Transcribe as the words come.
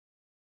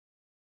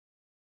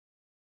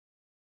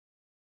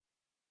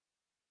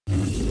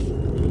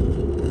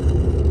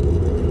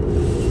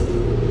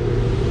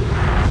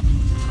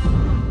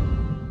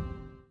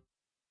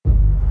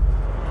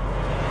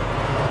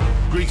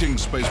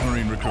Greetings, Space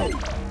Marine recruit.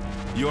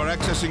 You are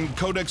accessing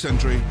Codex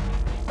entry,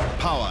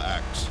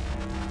 poweraxe.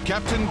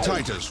 Captain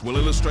Titus will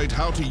illustrate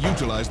how to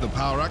utilize the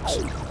poweraxe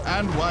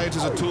and why it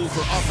is a tool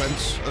for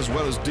offense as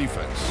well as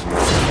defense.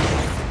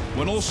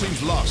 When all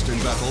seems lost in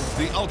battle,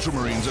 the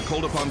Ultramarines are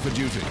called upon for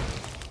duty.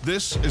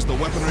 This is the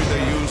weaponry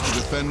they use to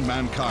defend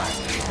mankind.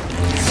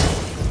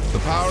 The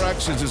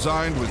poweraxe is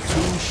designed with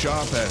two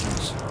sharp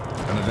ends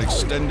and an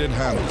extended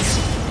handle.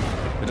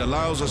 It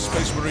allows a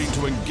Space Marine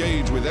to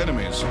engage with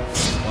enemies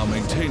while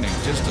maintaining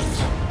distance.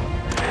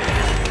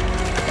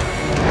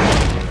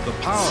 The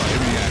power in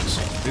the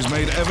axe is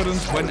made evident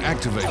when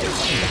activated.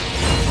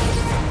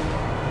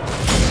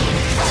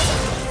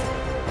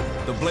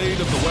 The blade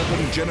of the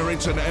weapon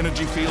generates an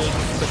energy field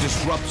that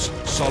disrupts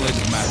solid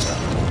matter.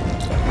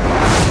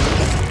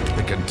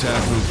 It can tear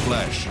through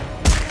flesh,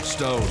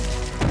 stone,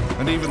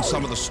 and even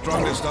some of the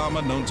strongest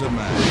armor known to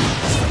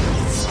man.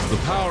 The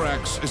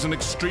poweraxe is an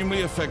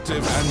extremely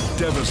effective and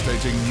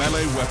devastating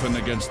melee weapon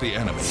against the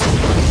enemy.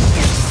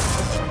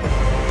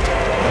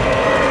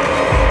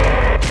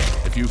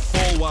 If you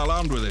fall while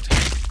armed with it,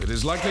 it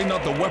is likely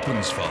not the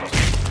weapon's fault,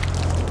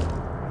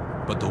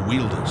 but the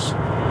wielder's.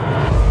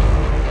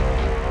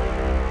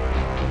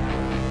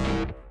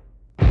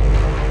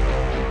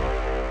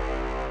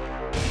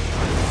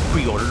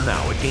 Pre-order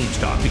now at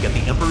GameStop to get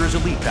the Emperor's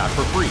Elite Pack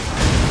for free.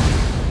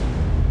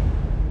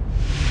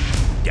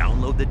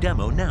 Download the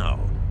demo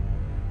now.